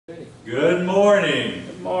Good morning.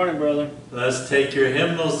 Good morning, brother. Let's take your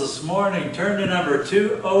hymnals this morning. Turn to number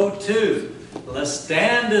 202. Let's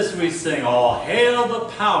stand as we sing, All Hail the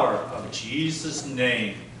Power of Jesus'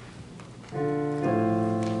 Name.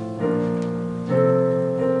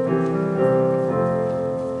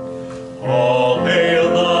 All hail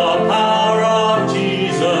the power of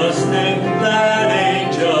Jesus' name. Let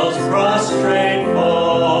angels prostrate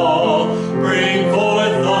fall. Bring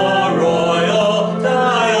forth the royal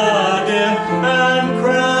diadem and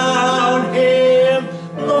crown him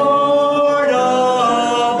Lord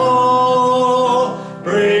of all.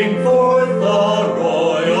 Bring forth the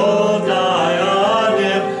royal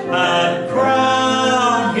diadem and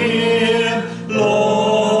crown him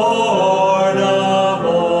Lord of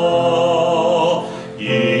all.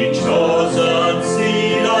 Ye chosen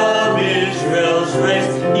seed of Israel's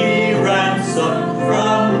race, ye ransomed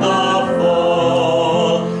from the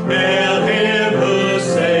fall. Hail him who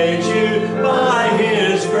saves you by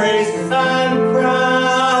his grace, and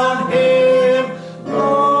crown him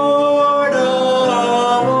Lord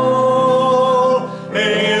of all.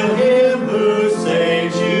 Hail him who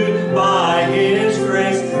saves you by his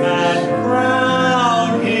grace, and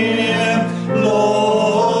crown him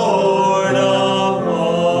Lord of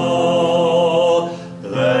all.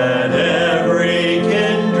 Let every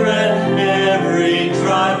kindred, every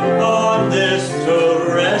tribe on this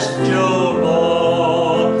terrestrial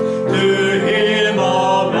ball, to him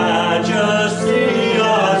all majesty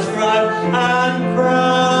ascribe, and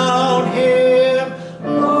crown him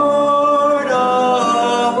Lord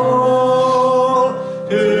of all.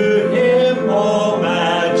 To him all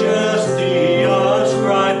majesty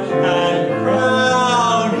ascribe, and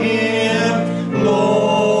crown him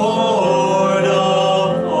Lord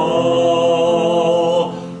of all.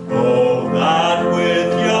 Oh, that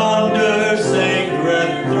with yonder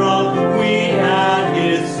sacred throng we at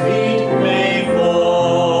his feet may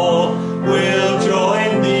fall. We'll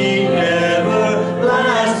join the everlasting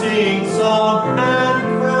song, and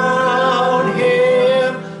crown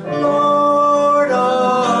him Lord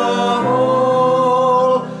of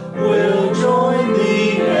all. We'll join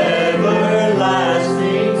the everlasting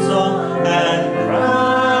song, and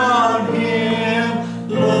crown him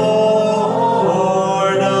Lord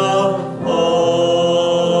of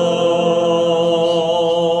all.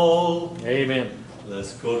 Amen.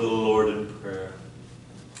 Let's go to the Lord in prayer.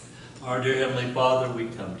 Our dear Heavenly Father, we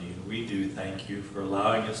come to you. We do thank you for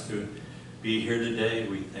allowing us to be here today.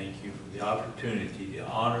 We thank you for the opportunity to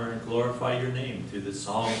honor and glorify your name through the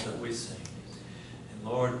songs that we sing. And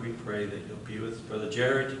Lord, we pray that you'll be with Brother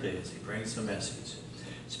Jared today as he brings the message.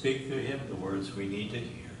 Speak through him the words we need to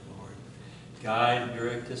hear, Lord. Guide and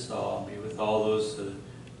direct us all. Be with all those that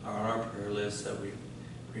are on our prayer list that we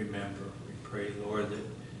remember. We pray, Lord, that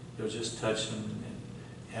you'll just touch them and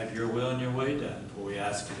have your will and your way done. For we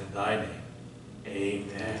ask it in thy name.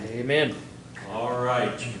 Amen. Amen. All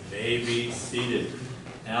right, you may be seated.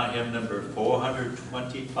 Now hymn number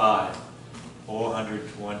 425.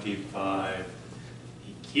 425.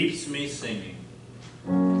 He keeps me singing.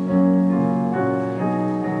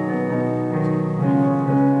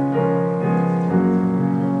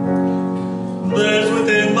 There's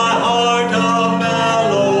within my heart a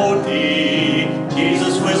melody,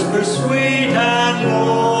 Jesus whispers sweet and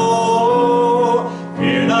low.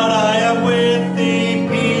 Fear not, I am with thee,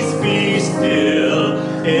 peace be still,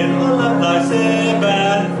 in all of thy ebb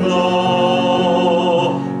and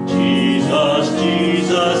flow. Jesus,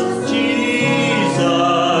 Jesus,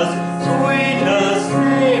 Jesus, sweetest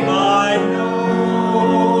name I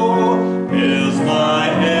know, fills my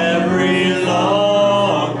every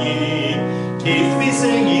longing, keeps me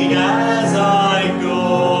singing as I go.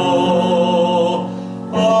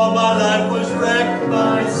 All my life was wrecked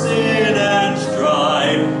by sin and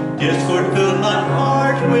strife, discord filled my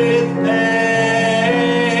heart with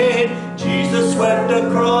pain. Jesus swept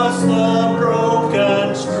across the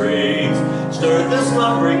broken strings, stirred the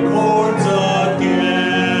slumbering chords again.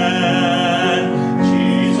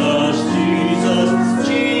 Jesus, Jesus,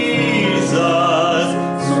 Jesus,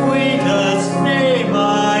 sweetest name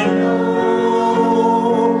I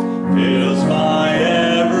know, fills my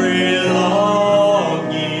every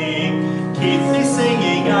longing, keeps me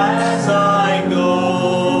singing as I go.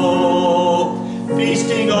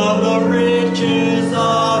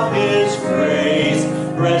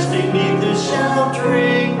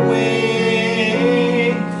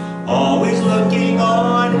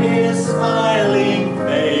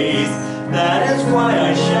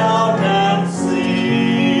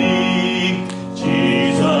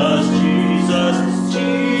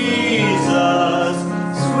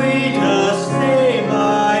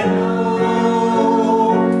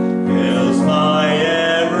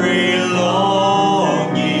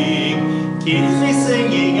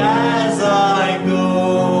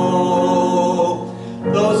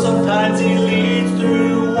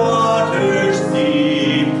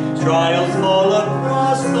 trials fall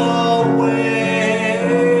across the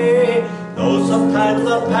way. Though sometimes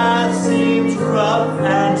the path seems rough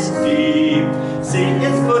and steep, see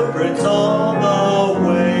his footprints all the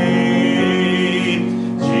way.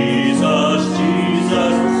 Jesus,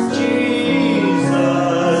 Jesus,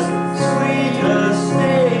 Jesus, sweetest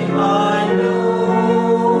name I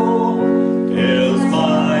know, fills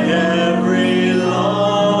my every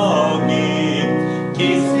longing,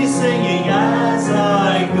 keeps me singing as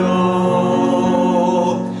I go.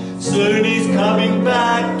 Soon he's coming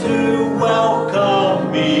back to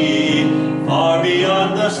welcome me, far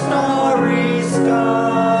beyond the starry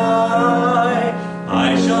sky.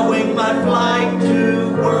 I shall wing my flight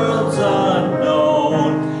to worlds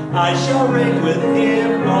unknown, I shall reign with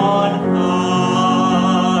him on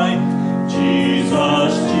high.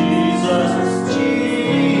 Jesus, Jesus,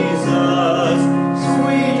 Jesus,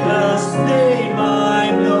 sweetest name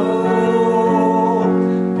I know,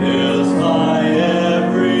 fills my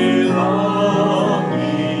every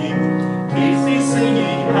longing, keeps me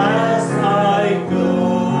singing as I go.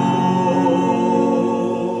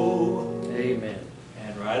 Amen.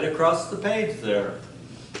 And right across the page there,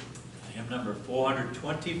 hymn number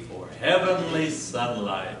 424, Heavenly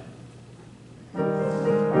Sunlight.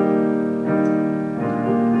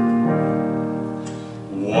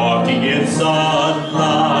 Walking in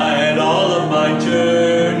sunlight all of my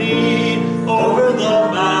journey, over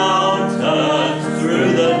the mountains,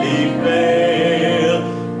 through the deep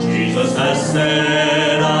vale. Jesus has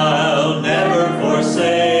said, I'll never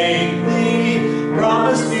forsake thee,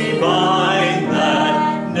 promise divine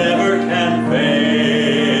that never can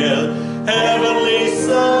fail. Heavenly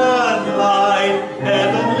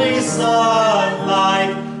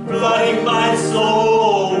sunlight, flooding my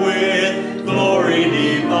soul with glory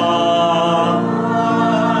divine.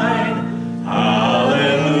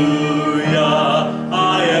 Hallelujah,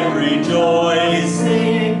 I am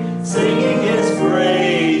rejoicing, singing his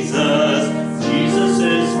praises. Jesus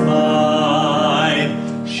is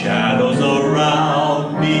mine. Shadows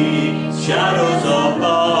around me, shadows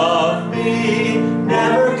above me,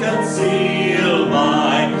 never conceal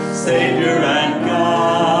my Savior and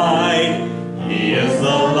guide. He is the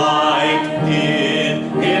light,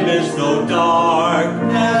 in him is no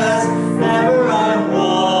darkness, never I'm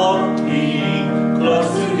walking close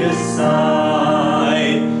to his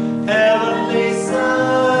side. Heavenly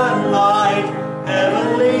sunlight,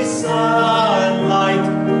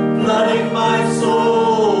 flooding my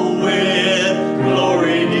soul with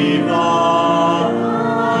glory divine.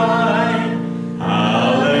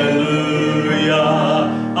 Hallelujah,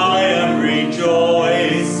 I am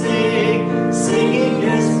rejoicing, singing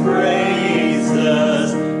his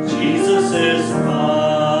praises. Jesus is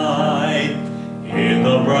mine. In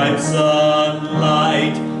the bright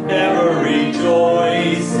sunlight, ever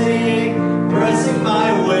rejoicing, pressing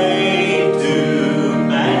my way to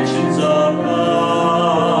mansions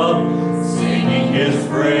above, singing his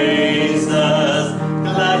praises.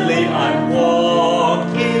 Gladly I'm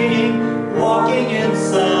walking in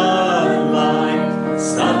sunlight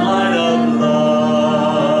of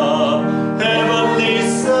love.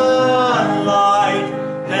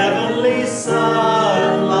 Heavenly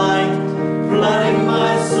sunlight, flooding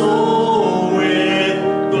my soul with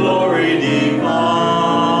glory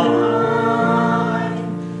divine.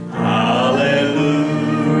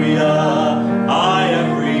 Hallelujah, I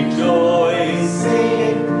am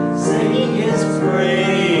rejoicing, singing his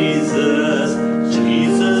praises.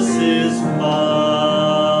 Jesus is mine.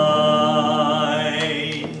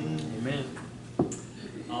 Amen.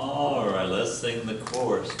 All right, let's sing the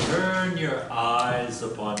chorus. Turn your eyes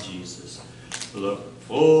upon Jesus. Look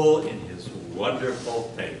full in his wonderful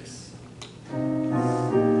face.